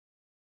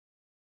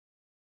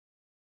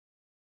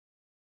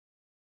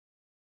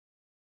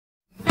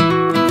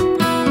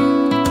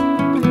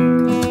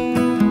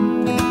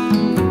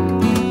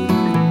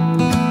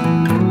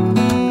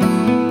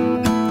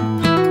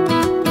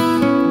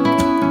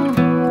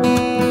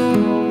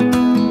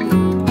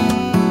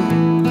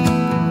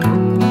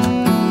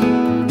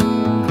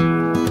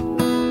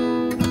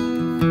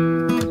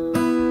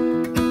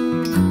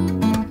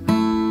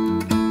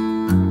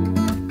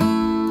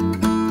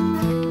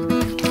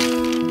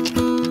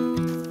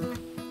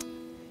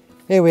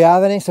Here we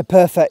are then, it's a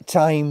perfect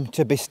time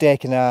to be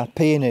staking our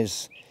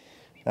peonies.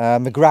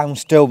 The ground's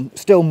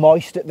still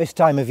moist at this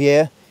time of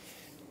year,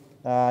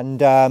 and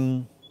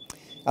they're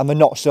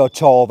not so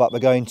tall that they're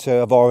going to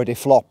have already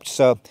flopped.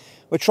 So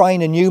we're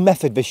trying a new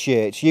method this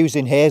year. It's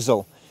using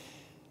hazel,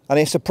 and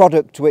it's a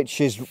product which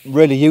is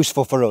really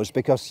useful for us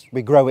because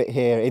we grow it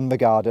here in the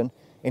garden,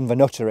 in the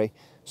nuttery,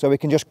 so we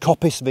can just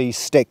coppice these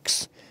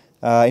sticks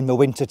in the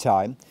winter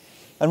time.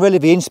 And really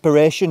the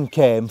inspiration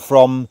came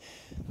from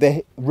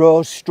the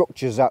rose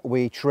structures that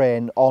we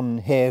train on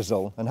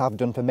hazel and have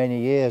done for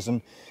many years,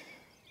 and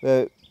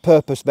the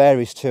purpose there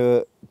is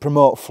to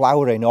promote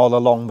flowering all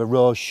along the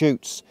rose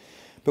shoots.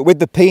 But with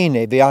the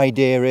peony, the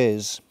idea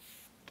is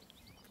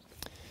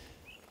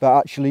that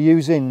actually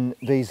using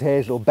these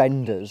hazel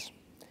benders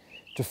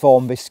to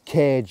form this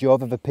cage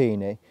over the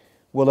peony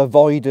will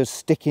avoid us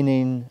sticking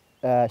in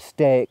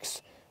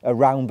stakes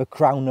around the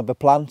crown of the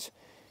plant.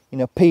 You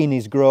know,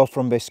 peonies grow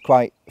from this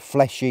quite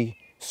fleshy,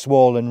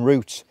 swollen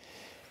root,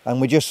 and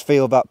we just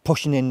feel that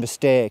pushing in the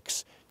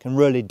stakes can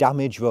really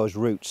damage those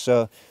roots.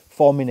 So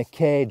forming a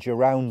cage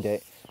around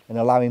it and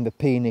allowing the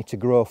peony to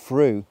grow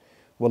through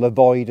will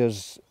avoid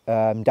us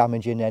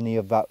damaging any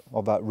of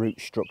that root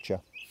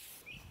structure.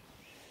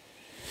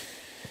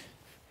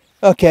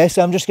 Okay,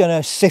 so I'm just going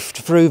to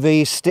sift through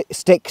these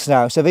sticks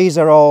now. So these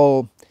are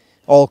all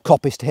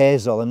coppiced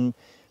hazel, and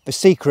the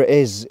secret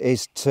is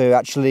to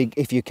actually,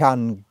 if you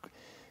can,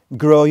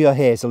 grow your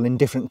hazel in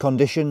different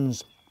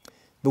conditions.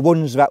 The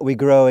ones that we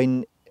grow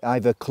in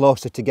either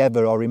closer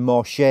together or in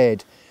more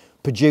shade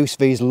produce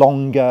these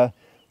longer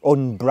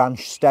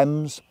unbranched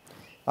stems,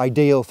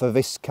 ideal for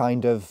this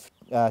kind of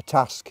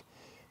task,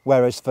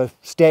 whereas for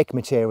stake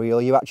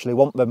material you actually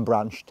want them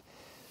branched.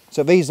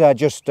 So these are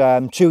just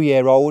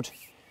 2-year-old,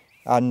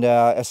 and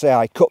I say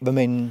I cut them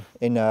in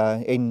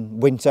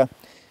winter,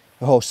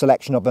 a whole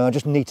selection of them. I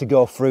just need to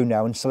go through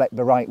now and select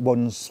the right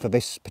ones for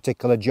this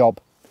particular job.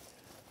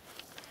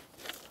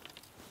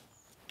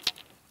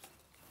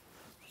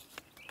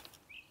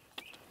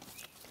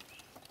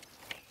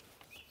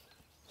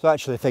 So I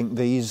actually think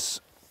these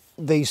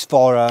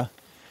four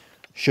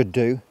should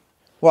do.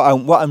 What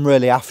I'm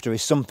really after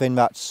is something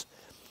that's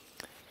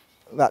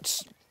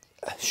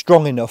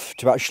strong enough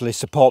to actually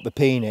support the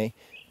peony,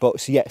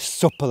 but yet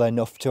supple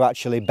enough to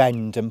actually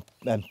bend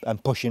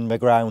and push in the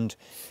ground.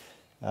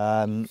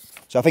 So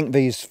I think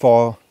these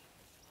four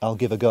I'll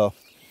give a go.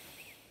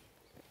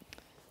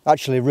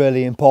 Actually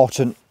really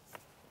important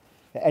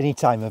at any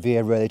time of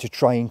year really to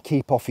try and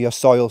keep off your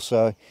soil.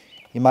 So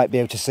you might be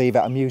able to see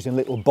that I'm using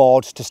little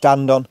boards to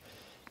stand on.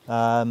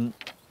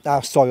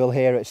 Our soil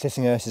here at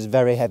Sissinghurst is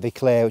very heavy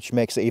clay, which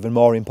makes it even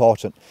more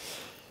important.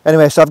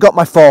 Anyway, so I've got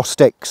my 4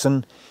 sticks,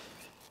 and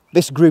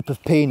this group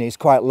of peony is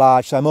quite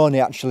large, so I'm only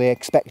actually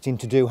expecting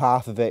to do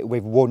half of it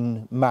with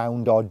one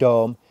mound or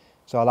dome.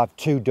 So I'll have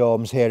 2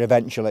 domes here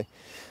eventually.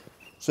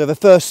 So the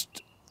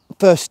first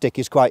stick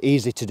is quite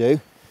easy to do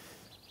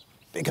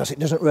because it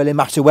doesn't really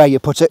matter where you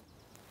put it.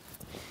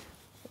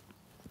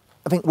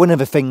 I think one of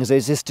the things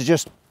is to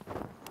just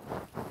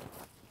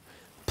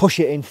push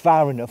it in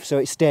far enough so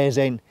it stays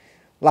in.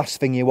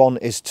 Last thing you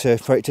want is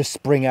for it to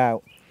spring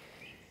out.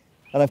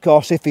 And of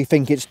course, if you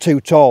think it's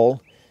too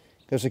tall,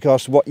 because of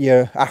course what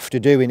you're after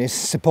doing is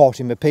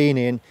supporting the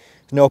peony, and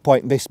there's no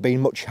point in this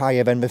being much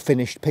higher than the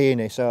finished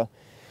peony. So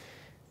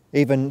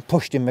even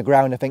pushed in the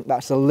ground, I think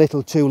that's a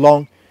little too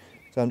long.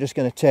 So I'm just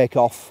going to take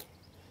off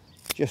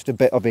just a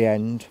bit of the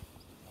end.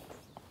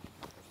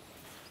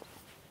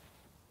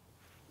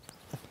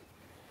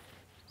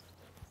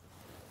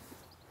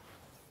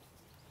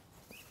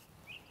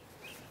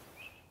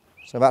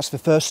 So that's the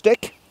first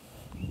stick.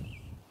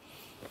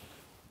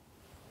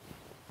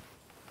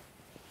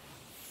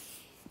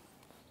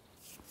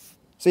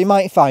 So you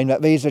might find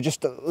that these are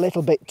just a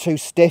little bit too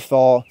stiff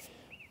or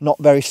not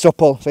very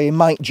supple. So you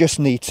might just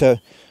need to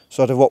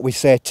sort of, what we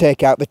say,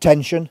 take out the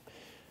tension.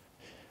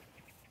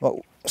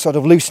 Well, sort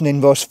of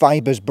loosening those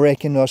fibres,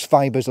 breaking those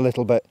fibres a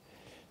little bit,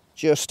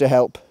 just to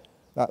help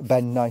that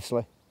bend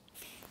nicely.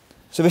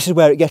 So this is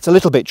where it gets a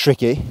little bit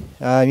tricky.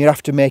 You're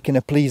after making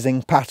a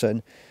pleasing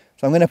pattern.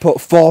 So I'm going to put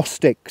 4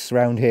 sticks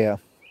around here.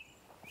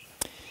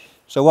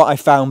 So what I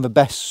found the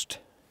best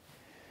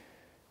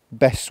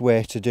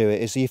way to do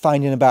it is you're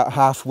finding about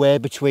halfway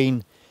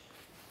between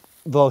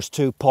those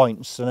 2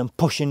 points, and I'm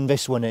pushing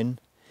this one in.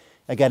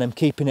 Again, I'm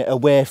keeping it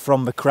away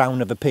from the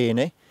crown of the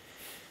peony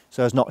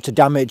so as not to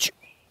damage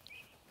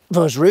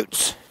those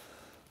roots.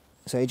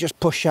 So you just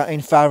push that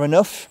in far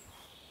enough.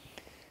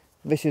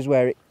 This is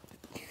where it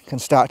can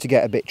start to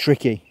get a bit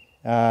tricky.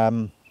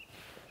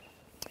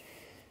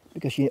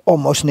 Because you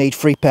almost need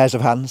 3 pairs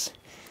of hands.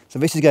 So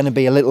this is going to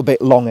be a little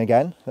bit long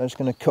again. So I'm just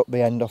going to cut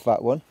the end off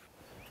that one.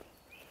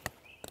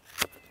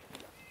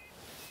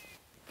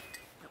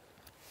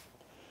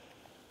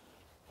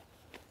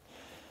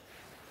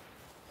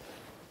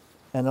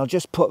 And I'll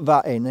just put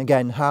that in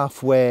again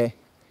halfway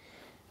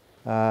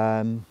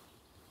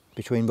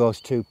between those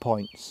 2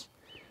 points,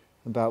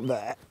 about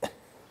there.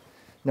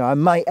 Now I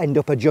might end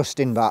up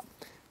adjusting that,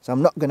 so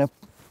I'm not going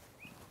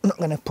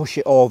to push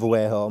it all the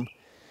way home.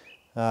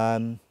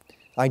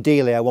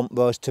 ideally I want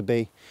those to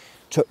be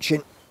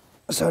touching,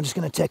 so I'm just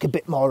going to take a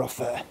bit more off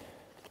there.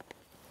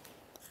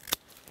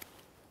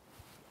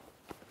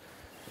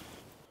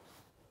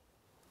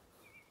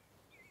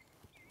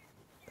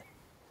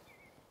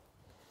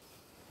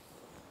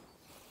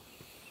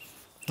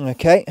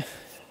 Okay,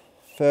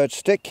 third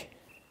stick.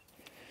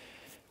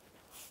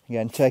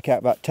 Again, take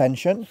out that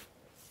tension.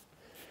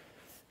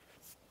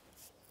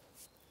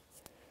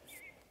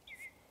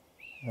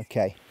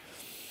 Okay,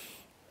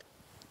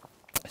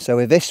 so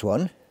with this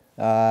one,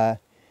 I'm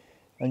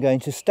going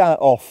to start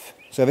off,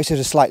 so this is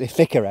a slightly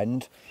thicker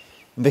end,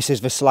 and this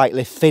is the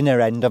slightly thinner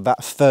end of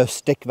that first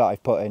stick that I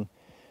put in.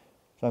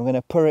 So I'm going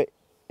to put it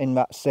in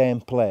that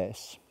same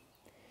place.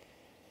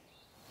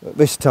 But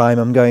this time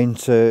I'm going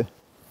to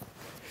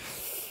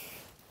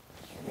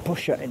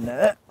push it in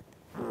there.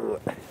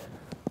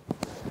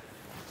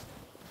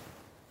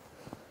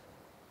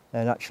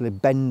 And actually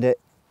bend it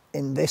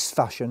in this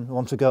fashion. I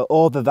want to go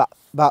over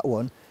that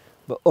one,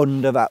 but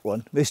under that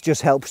one. This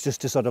just helps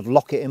just to sort of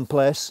lock it in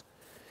place.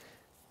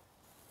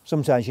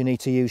 Sometimes you need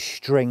to use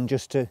string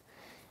just to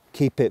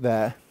keep it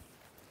there.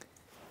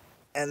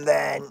 And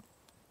then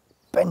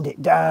bend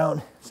it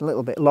down. It's a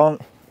little bit long.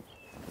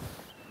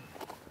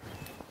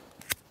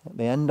 Get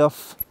the end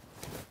off.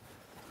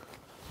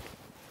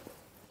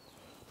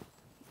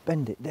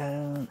 Bend it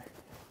down.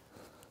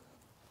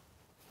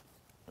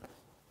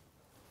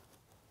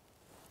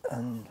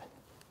 And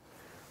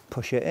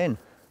push it in.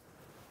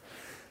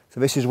 So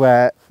this is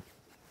where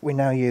we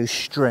now use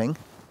string.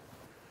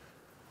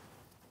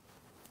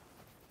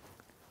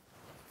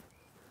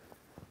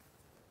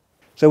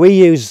 So we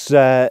use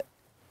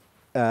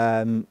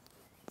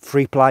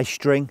 3-ply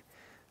string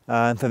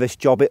for this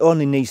job. It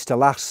only needs to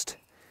last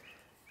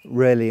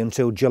really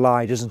until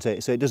July, doesn't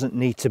it? So it doesn't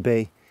need to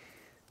be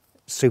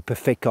super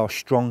thick or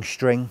strong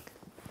string.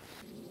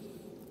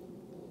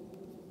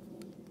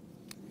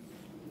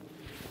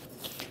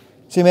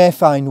 So you may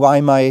find, why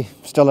am I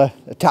still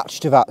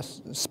attached to that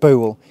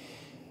spool?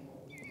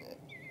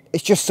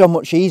 It's just so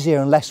much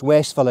easier and less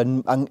wasteful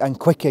and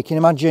quicker. Can you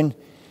imagine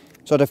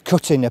sort of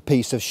cutting a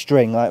piece of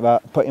string like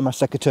that, putting my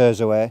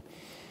secateurs away,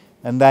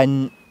 and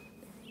then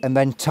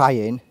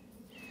tying,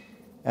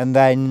 and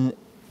then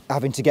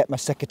having to get my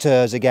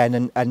secateurs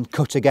again and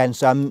cut again.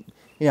 So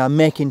I'm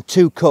making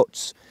 2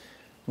 cuts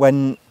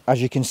when,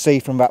 as you can see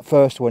from that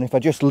first one, if I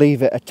just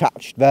leave it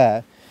attached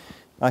there,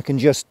 I can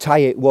just tie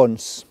it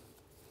once.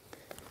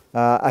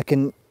 I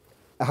can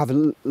have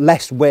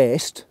less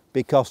waste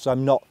because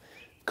I'm not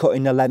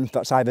cutting a length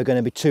that's either going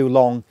to be too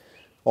long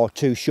or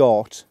too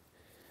short.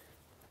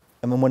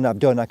 And then when I've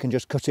done, I can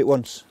just cut it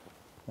once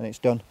and it's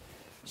done.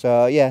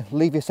 So yeah,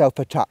 leave yourself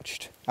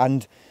attached,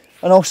 and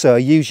also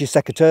use your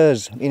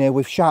secateurs. You know,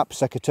 with sharp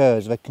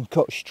secateurs, they can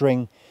cut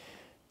string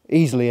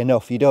easily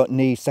enough. You don't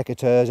need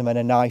secateurs and then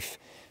a knife.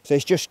 So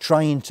it's just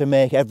trying to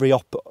make every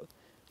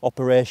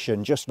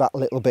operation just that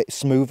little bit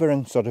smoother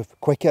and sort of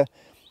quicker.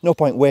 No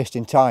point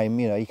wasting time,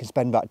 you know, you can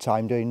spend that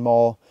time doing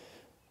more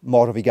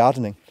of your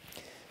gardening.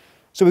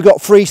 So we've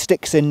got 3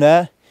 sticks in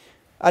there,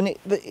 and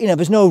you know,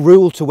 there's no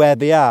rule to where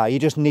they are. You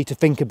just need to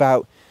think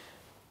about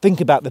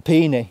the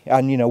peony,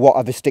 and you know, what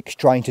are the sticks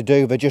trying to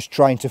do? They're just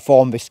trying to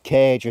form this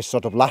cage, this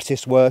sort of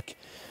lattice work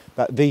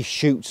that these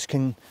shoots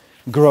can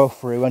grow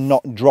through and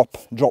not drop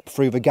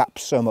through the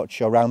gaps so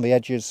much around the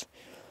edges.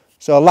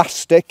 So last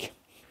stick,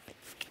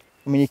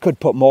 I mean, you could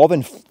put more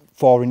than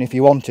 4 in if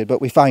you wanted, but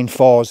we find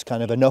 4's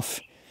kind of enough.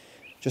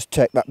 Just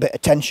take that bit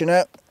of tension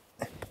out.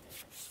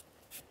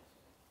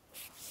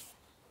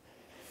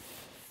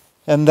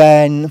 And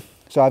then,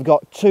 so I've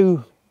got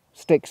 2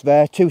 sticks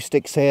there, 2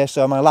 sticks here,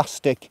 so my last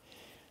stick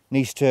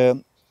needs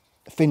to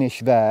finish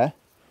there.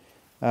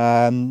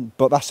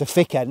 But that's a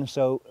thick end,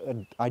 so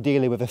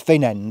ideally with a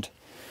thin end.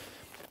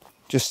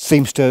 Just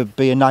seems to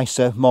be a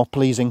nicer, more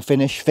pleasing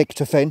finish, thick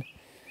to thin.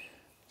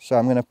 So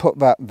I'm going to put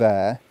that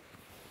there.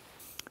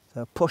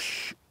 So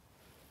push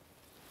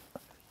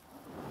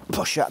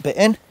that bit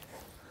in.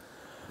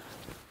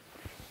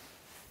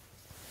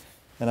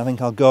 And I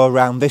think I'll go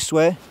around this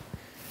way.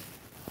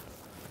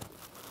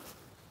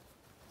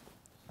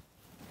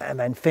 And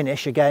then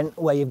finish again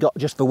where you've got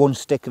just the 1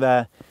 stick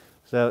there.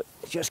 So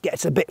it just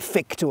gets a bit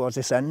thick towards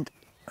this end.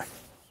 So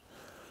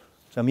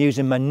I'm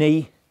using my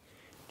knee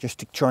just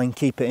to try and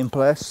keep it in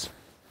place.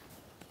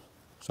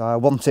 So I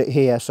want it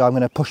here, so I'm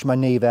going to push my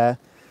knee there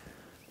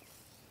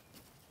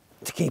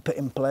to keep it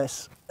in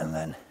place, and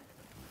then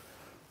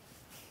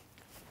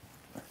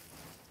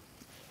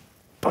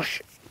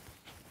push.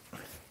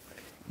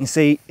 You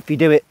see, if you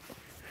do it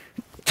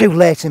too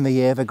late in the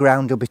year, the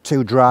ground will be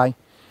too dry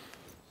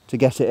to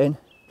get it in.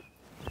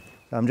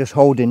 I'm just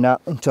holding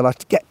that until I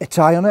get a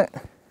tie on it.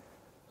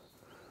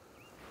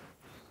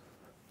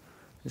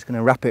 Just going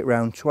to wrap it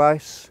round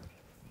twice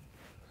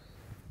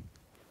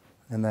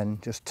and then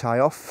just tie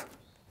off.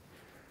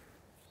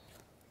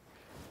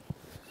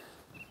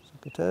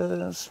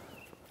 Secateurs.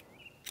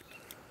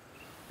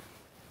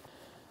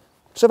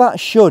 So that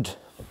should,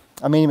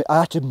 I mean,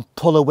 I had to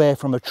pull away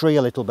from a tree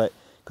a little bit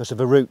because of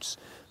the roots.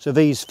 So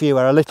these few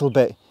are a little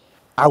bit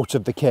out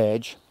of the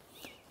cage.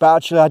 But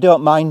actually I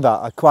don't mind that.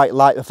 I quite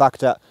like the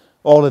fact that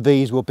all of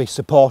these will be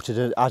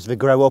supported as they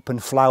grow up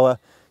and flower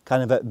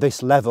kind of at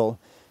this level.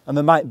 And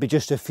there might be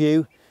just a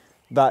few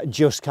that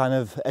just kind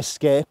of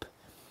escape.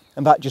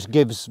 And that just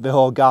gives the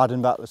whole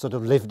garden that sort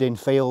of lived in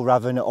feel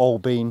rather than it all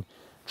being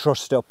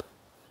trussed up.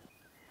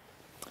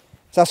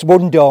 So that's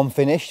one dome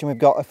finished, and we've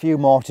got a few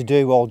more to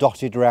do all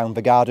dotted around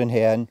the garden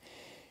here. And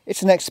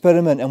it's an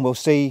experiment, and we'll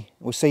see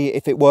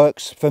if it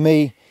works. For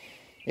me,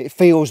 it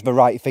feels the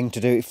right thing to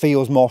do. It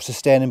feels more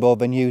sustainable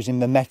than using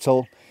the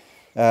metal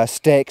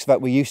stakes that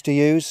we used to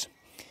use.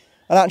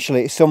 And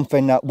actually it's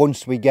something that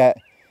once we get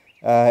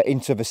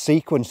into the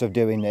sequence of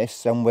doing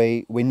this and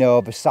we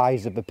know the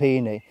size of the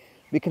peony,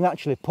 we can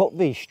actually put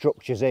these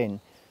structures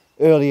in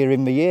earlier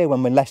in the year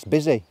when we're less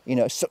busy. You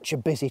know, it's such a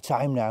busy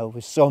time now,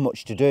 there's so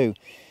much to do.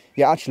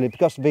 Yeah, actually,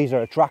 because these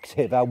are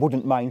attractive, I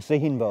wouldn't mind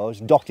seeing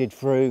those dotted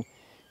through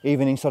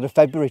even in sort of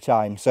February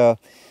time. So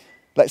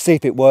let's see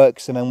if it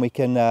works, and then we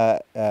can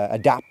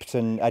adapt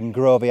and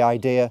grow the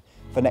idea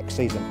for next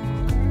season.